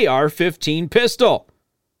AR-15 pistol.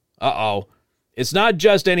 Uh-oh. It's not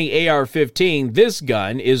just any AR-15. This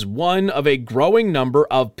gun is one of a growing number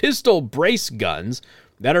of pistol brace guns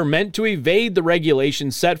that are meant to evade the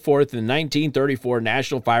regulations set forth in the 1934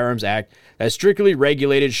 National Firearms Act that strictly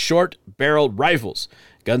regulated short-barreled rifles.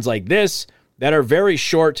 Guns like this that are very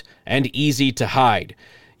short and easy to hide.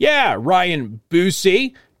 Yeah, Ryan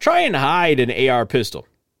Boosie, try and hide an AR pistol.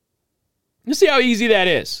 Let's see how easy that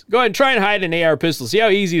is. Go ahead and try and hide an AR pistol. See how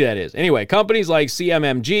easy that is. Anyway, companies like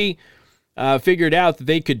CMMG figured out that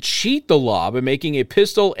they could cheat the law by making a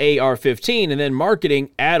pistol AR-15 and then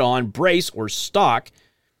marketing add-on brace or stock.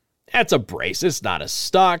 That's a brace. It's not a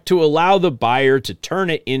stock, to allow the buyer to turn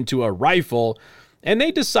it into a rifle. And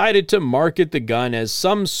they decided to market the gun as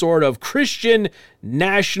some sort of Christian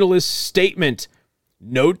nationalist statement.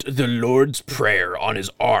 Note the Lord's Prayer on his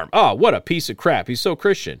arm. Oh, what a piece of crap. He's so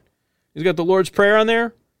Christian. He's got the Lord's Prayer on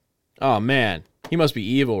there? Oh, man. He must be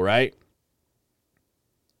evil, right?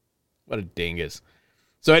 What a dingus.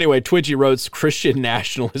 So anyway, Twitchy wrote Christian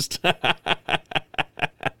nationalist.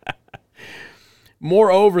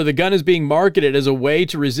 Moreover, the gun is being marketed as a way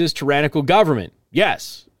to resist tyrannical government.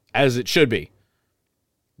 Yes, as it should be.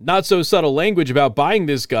 Not so subtle language about buying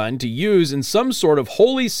this gun to use in some sort of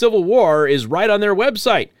holy civil war is right on their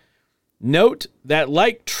website. Note that,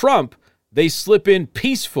 like Trump, they slip in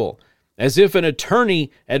peaceful, as if an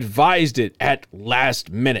attorney advised it at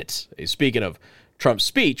last minute. Speaking of Trump's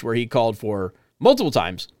speech, where he called for multiple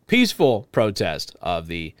times peaceful protest of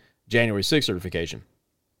the January 6th certification.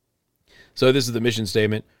 So this is the mission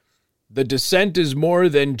statement. The Dissent is more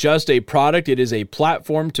than just a product. It is a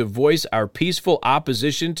platform to voice our peaceful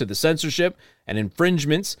opposition to the censorship and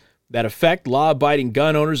infringements that affect law-abiding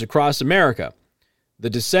gun owners across America. The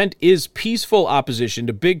Dissent is peaceful opposition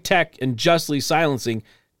to big tech and justly silencing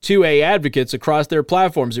 2A advocates across their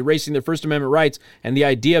platforms, erasing their First Amendment rights and the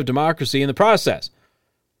idea of democracy in the process.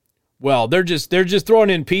 Well, they're just throwing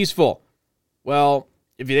in peaceful. Well,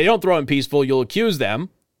 if they don't throw in peaceful, you'll accuse them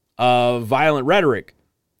of violent rhetoric.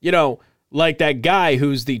 You know, like that guy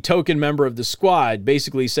who's the token member of the squad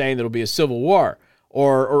basically saying that it'll be a civil war.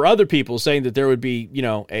 Or other people saying that there would be, you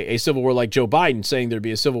know, a civil war, like Joe Biden saying there'd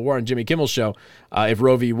be a civil war on Jimmy Kimmel's show if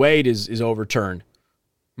Roe v. Wade is overturned.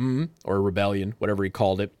 Or a rebellion, whatever he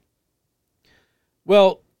called it.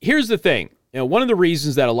 Well, here's the thing. You know, one of the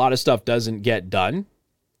reasons that a lot of stuff doesn't get done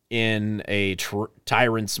in a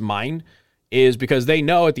tyrant's mind is because they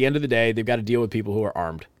know at the end of the day, they've got to deal with people who are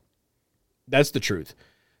armed. That's the truth.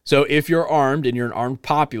 So if you're armed and you're an armed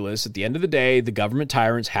populace, at the end of the day, the government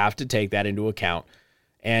tyrants have to take that into account.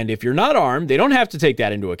 And if you're not armed, they don't have to take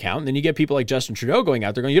that into account. And then you get people like Justin Trudeau going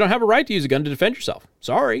out there going, you don't have a right to use a gun to defend yourself.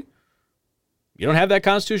 Sorry. You don't have that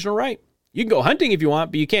constitutional right. You can go hunting if you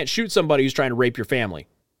want, but you can't shoot somebody who's trying to rape your family.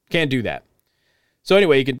 Can't do that. So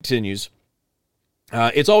anyway, he continues.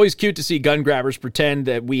 It's always cute to see gun grabbers pretend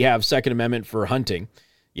that we have Second Amendment for hunting.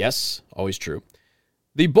 Yes, always true.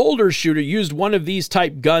 The Boulder shooter used one of these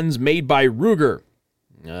type guns made by Ruger.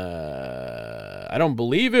 I don't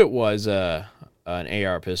believe it was an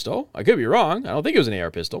AR pistol. I could be wrong. I don't think it was an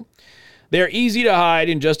AR pistol. They're easy to hide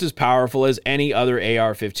and just as powerful as any other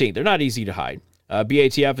AR-15. They're not easy to hide.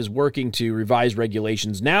 BATF is working to revise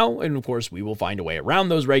regulations now, and of course, we will find a way around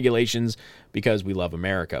those regulations because we love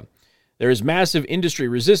America. There is massive industry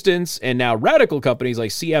resistance, and now radical companies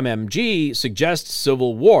like CMMG suggest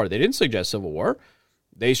civil war. They didn't suggest civil war.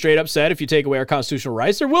 They straight up said, if you take away our constitutional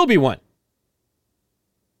rights, there will be one.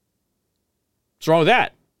 What's wrong with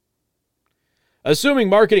that? Assuming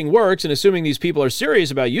marketing works and assuming these people are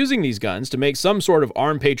serious about using these guns to make some sort of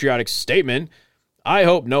armed patriotic statement, I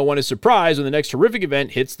hope no one is surprised when the next horrific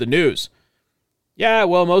event hits the news. Yeah,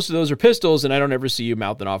 well, most of those are pistols, and I don't ever see you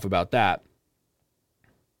mouthing off about that.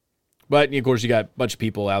 But, of course, you got a bunch of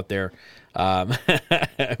people out there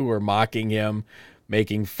who are mocking him,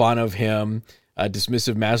 making fun of him, a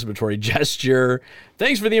dismissive masturbatory gesture.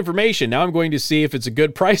 Thanks for the information. Now I'm going to see if it's a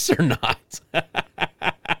good price or not.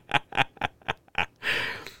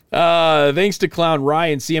 Thanks to Clown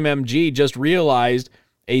Ryan, CMMG just realized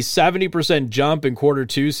a 70% jump in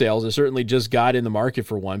Q2 sales. I certainly just got in the market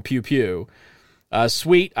for one. Pew pew.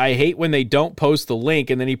 Sweet. I hate when they don't post the link,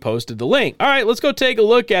 and then he posted the link. All right, let's go take a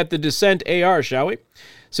look at the Descent AR, shall we?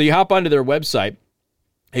 So you hop onto their website.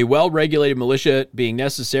 A well-regulated militia being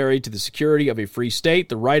necessary to the security of a free state,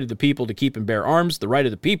 the right of the people to keep and bear arms, the right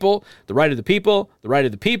of the people, the right of the people, the right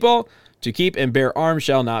of the people to keep and bear arms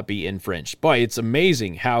shall not be infringed. Boy, it's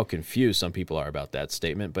amazing how confused some people are about that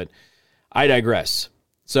statement, but I digress.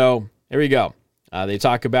 So there we go. They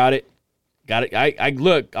talk about it. Got it. I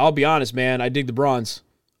look, I'll be honest, man. I dig the bronze.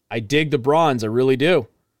 I really do.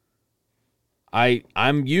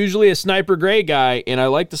 I'm usually a sniper gray guy, and I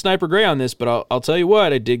like the sniper gray on this, but I'll tell you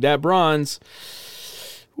what, I dig that bronze.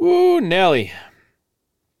 Woo, Nelly.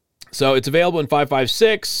 So it's available in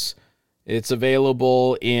 5.56. It's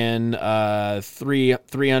available in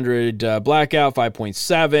 300 blackout,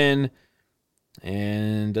 5.7.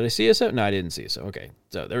 And did I see CSO? No, I didn't see CSO. Okay,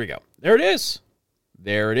 so there we go. There it is.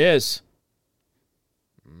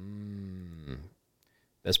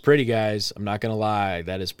 That's pretty, guys. I'm not going to lie.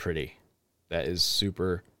 That is pretty. That is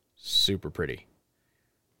super, super pretty.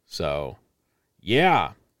 So,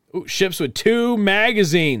 yeah. Ooh, ships with 2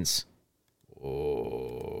 magazines.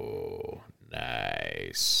 Oh,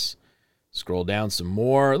 nice. Scroll down some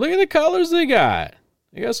more. Look at the colors they got.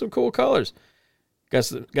 They got some cool colors.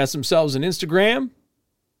 Got themselves an Instagram.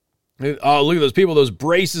 Oh, look at those people, those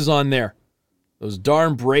braces on there. Those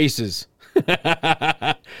darn braces.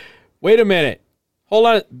 Wait a minute. Hold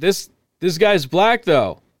on. This guy's black,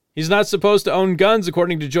 though. He's not supposed to own guns,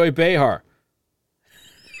 according to Joy Behar.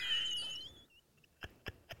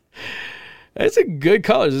 That's a good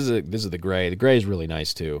color. This is the gray. The gray is really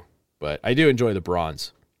nice, too. But I do enjoy the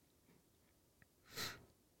bronze.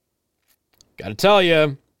 Gotta tell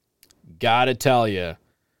you.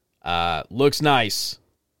 Looks nice.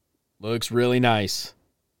 Looks really nice.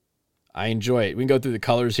 I enjoy it. We can go through the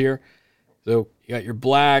colors here. So you got your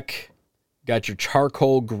black, got your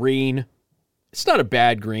charcoal green. It's not a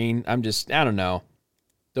bad green. I don't know.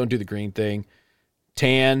 Don't do the green thing.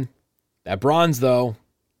 Tan. That bronze, though.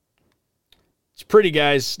 It's pretty,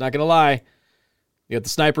 guys. Not going to lie. You got the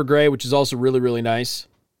sniper gray, which is also really, really nice.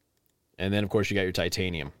 And then, of course, you got your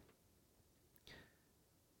titanium.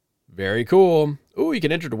 Very cool. Ooh, you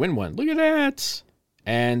can enter to win one. Look at that.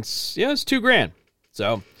 And, yeah, it's $2,000.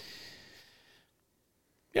 So,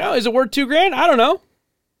 is it worth $2,000? I don't know.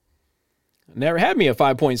 Never had me a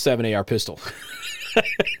 5.7 AR pistol.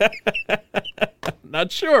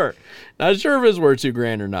 Not sure. Not sure if it's worth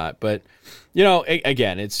 $2,000 or not. But,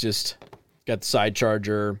 again, it's just got the side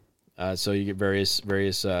charger. So you get various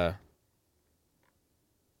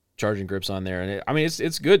charging grips on there. And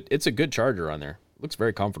it's good. It's a good charger on there. Looks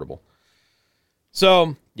very comfortable.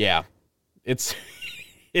 So, yeah. It's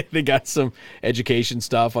they got some education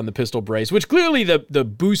stuff on the pistol brace, which clearly the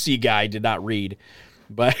Boosie guy did not read.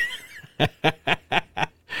 But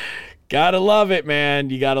gotta love it, man.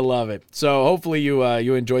 You gotta love it. So hopefully you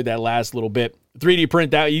enjoyed that last little bit. 3D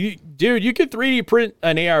print that. You could 3D print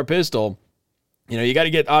an AR pistol You got to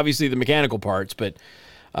get, obviously, the mechanical parts, but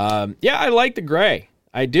yeah, I like the gray.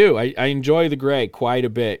 I do. I enjoy the gray quite a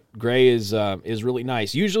bit. Gray is really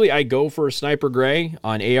nice. Usually I go for sniper gray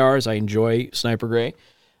on ARs. I enjoy sniper gray.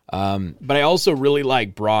 But I also really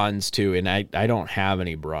like bronze too, and I don't have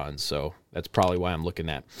any bronze, so that's probably why I'm looking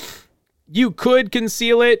at. You could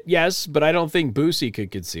conceal it, yes, but I don't think Boosie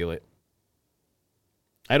could conceal it.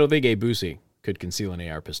 I don't think a Boosie could conceal an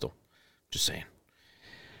AR pistol. Just saying.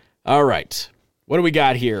 All right. What do we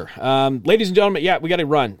got here? Ladies and gentlemen, yeah, we got to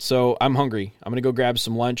run, so I'm hungry. I'm going to go grab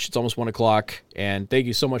some lunch. It's almost 1 o'clock, and thank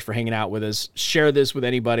you so much for hanging out with us. Share this with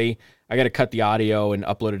anybody. I got to cut the audio and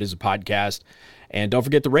upload it as a podcast. And don't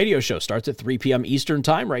forget the radio show starts at 3 p.m. Eastern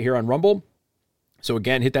time right here on Rumble. So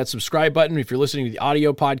again, hit that subscribe button. If you're listening to the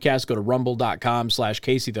audio podcast, go to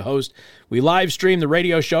rumble.com/Casey the host. We live stream the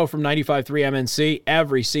radio show from 95.3 MNC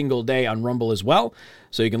every single day on Rumble as well.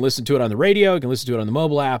 So you can listen to it on the radio, you can listen to it on the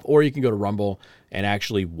mobile app, or you can go to Rumble and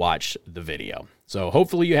actually watch the video. So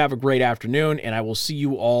hopefully you have a great afternoon, and I will see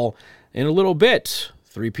you all in a little bit,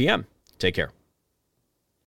 3 p.m. Take care.